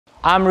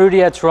I'm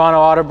Rudy at Toronto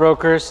Auto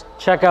Brokers.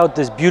 Check out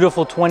this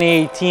beautiful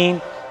 2018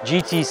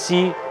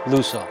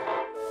 GTC4Lusso.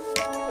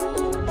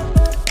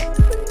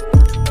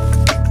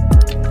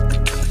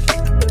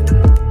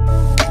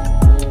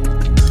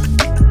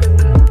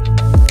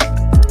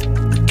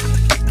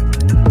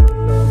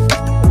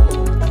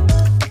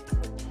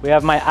 We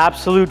have my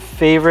absolute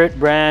favorite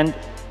brand,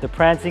 the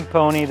Prancing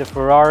Pony, the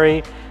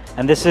Ferrari,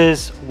 and this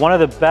is one of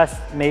the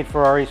best made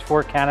Ferraris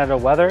for Canada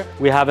weather.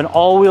 We have an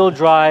all-wheel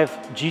drive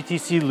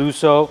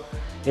GTC4Lusso.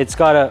 It's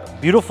got a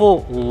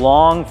beautiful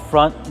long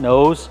front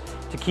nose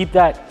to keep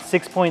that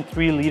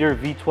 6.3 liter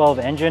V12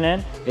 engine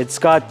in. It's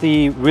got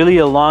the really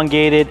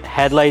elongated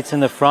headlights in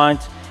the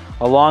front,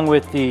 along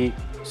with the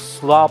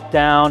slop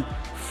down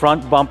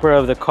front bumper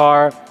of the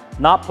car.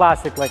 Not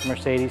plastic like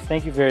Mercedes.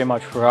 Thank you very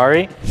much,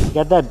 Ferrari.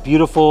 Got that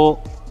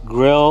beautiful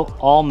grille,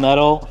 all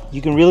metal.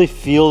 You can really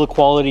feel the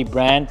quality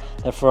brand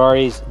that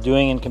Ferrari's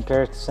doing in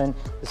comparison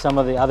to some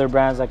of the other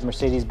brands like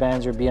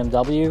Mercedes-Benz or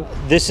BMW.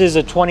 This is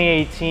a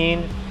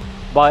 2018,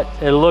 but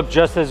it'll look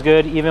just as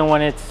good even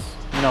when it's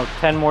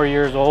 10 more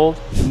years old.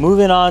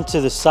 Moving on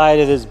to the side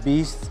of this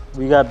beast,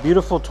 we got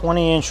beautiful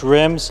 20-inch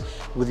rims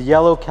with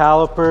yellow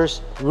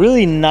calipers,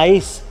 really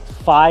nice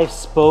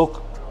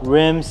 5-spoke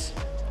rims,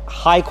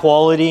 high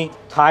quality.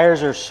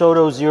 Tires are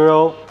Soto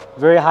Zero,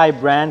 very high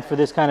brand for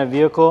this kind of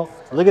vehicle.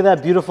 Look at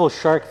that beautiful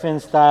shark fin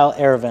style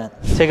air vent.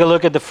 Take a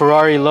look at the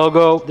Ferrari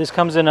logo. This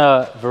comes in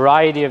a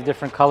variety of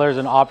different colors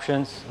and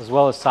options as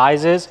well as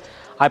sizes.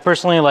 I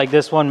personally like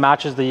this one,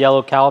 matches the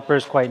yellow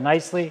calipers quite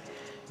nicely.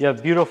 You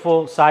have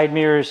beautiful side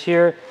mirrors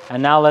here,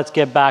 and now let's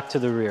get back to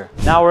the rear.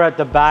 Now we're at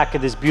the back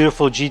of this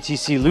beautiful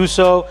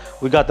GTC4Lusso.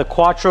 We got the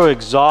Quattro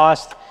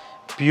exhaust,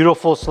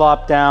 beautiful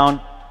slop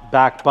down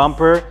back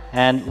bumper,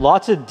 and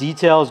lots of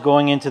details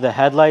going into the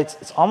headlights.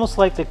 It's almost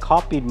like they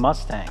copied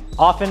Mustang.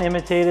 Often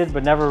imitated,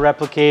 but never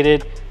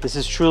replicated. This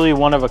is truly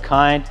one of a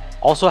kind.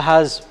 Also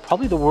has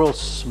probably the world's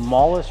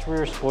smallest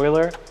rear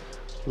spoiler.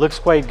 Looks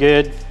quite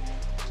good.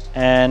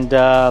 And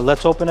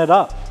let's open it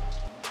up.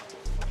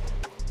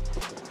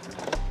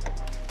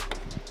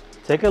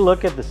 Take a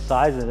look at the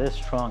size of this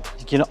trunk.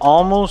 You can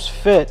almost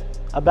fit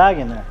a bag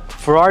in there.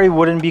 Ferrari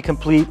wouldn't be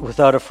complete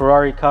without a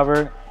Ferrari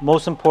cover.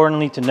 Most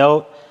importantly to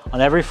note, on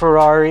every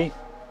Ferrari,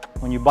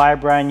 when you buy a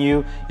brand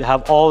new, you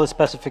have all the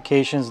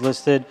specifications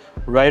listed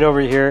right over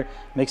here.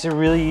 Makes it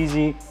really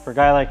easy for a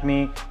guy like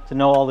me to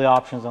know all the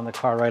options on the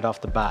car right off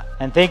the bat.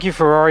 And thank you,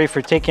 Ferrari,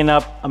 for taking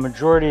up a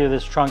majority of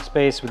this trunk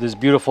space with this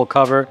beautiful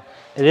cover.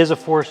 It is a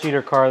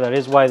 4-seater car. That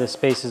is why the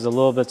space is a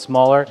little bit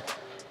smaller.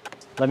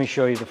 Let me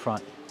show you the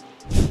front.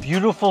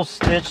 Beautiful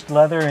stitched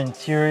leather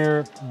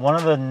interior, one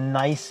of the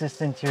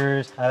nicest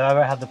interiors I've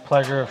ever had the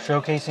pleasure of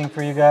showcasing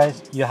for you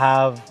guys. You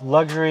have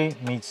luxury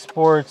meets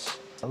sports.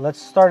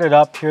 Let's start it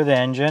up, hear the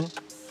engine.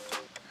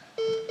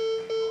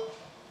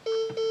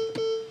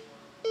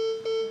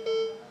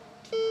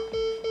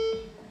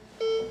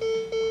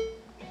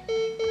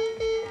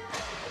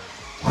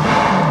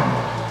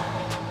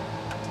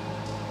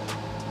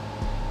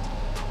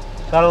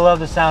 Gotta love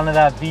the sound of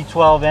that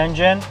V12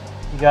 engine.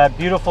 You got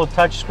beautiful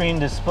touchscreen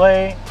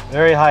display,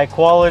 very high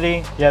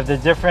quality. You have the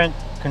different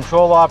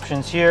control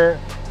options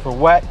here for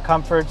wet,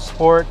 comfort,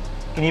 sport.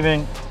 You can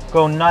even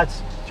go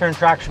nuts, turn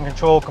traction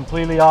control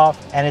completely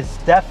off. And it's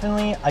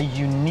definitely a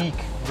unique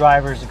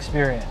driver's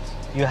experience.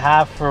 You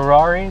have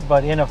Ferrari,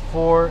 but in a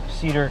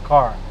 4-seater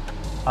car.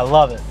 I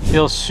love it.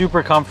 Feels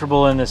super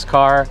comfortable in this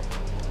car.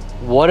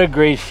 What a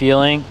great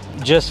feeling.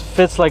 Just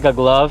fits like a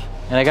glove.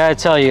 And I gotta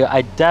tell you,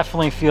 I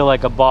definitely feel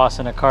like a boss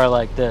in a car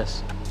like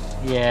this.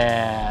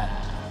 Yeah.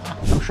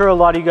 I'm sure a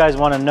lot of you guys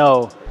want to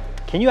know,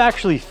 can you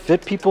actually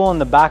fit people in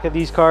the back of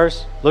these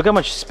cars? Look how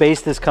much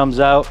space this comes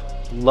out.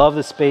 Love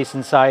the space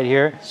inside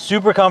here.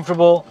 Super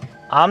comfortable.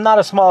 I'm not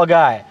a small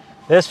guy.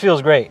 This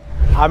feels great.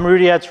 I'm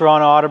Rudy at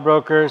Toronto Auto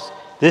Brokers.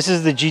 This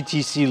is the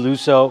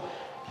GTC4Lusso,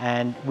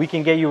 and we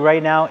can get you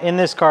right now in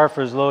this car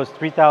for as low as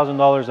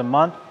 $3,000 a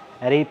month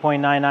at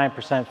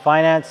 8.99%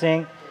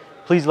 financing.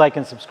 Please like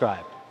and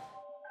subscribe.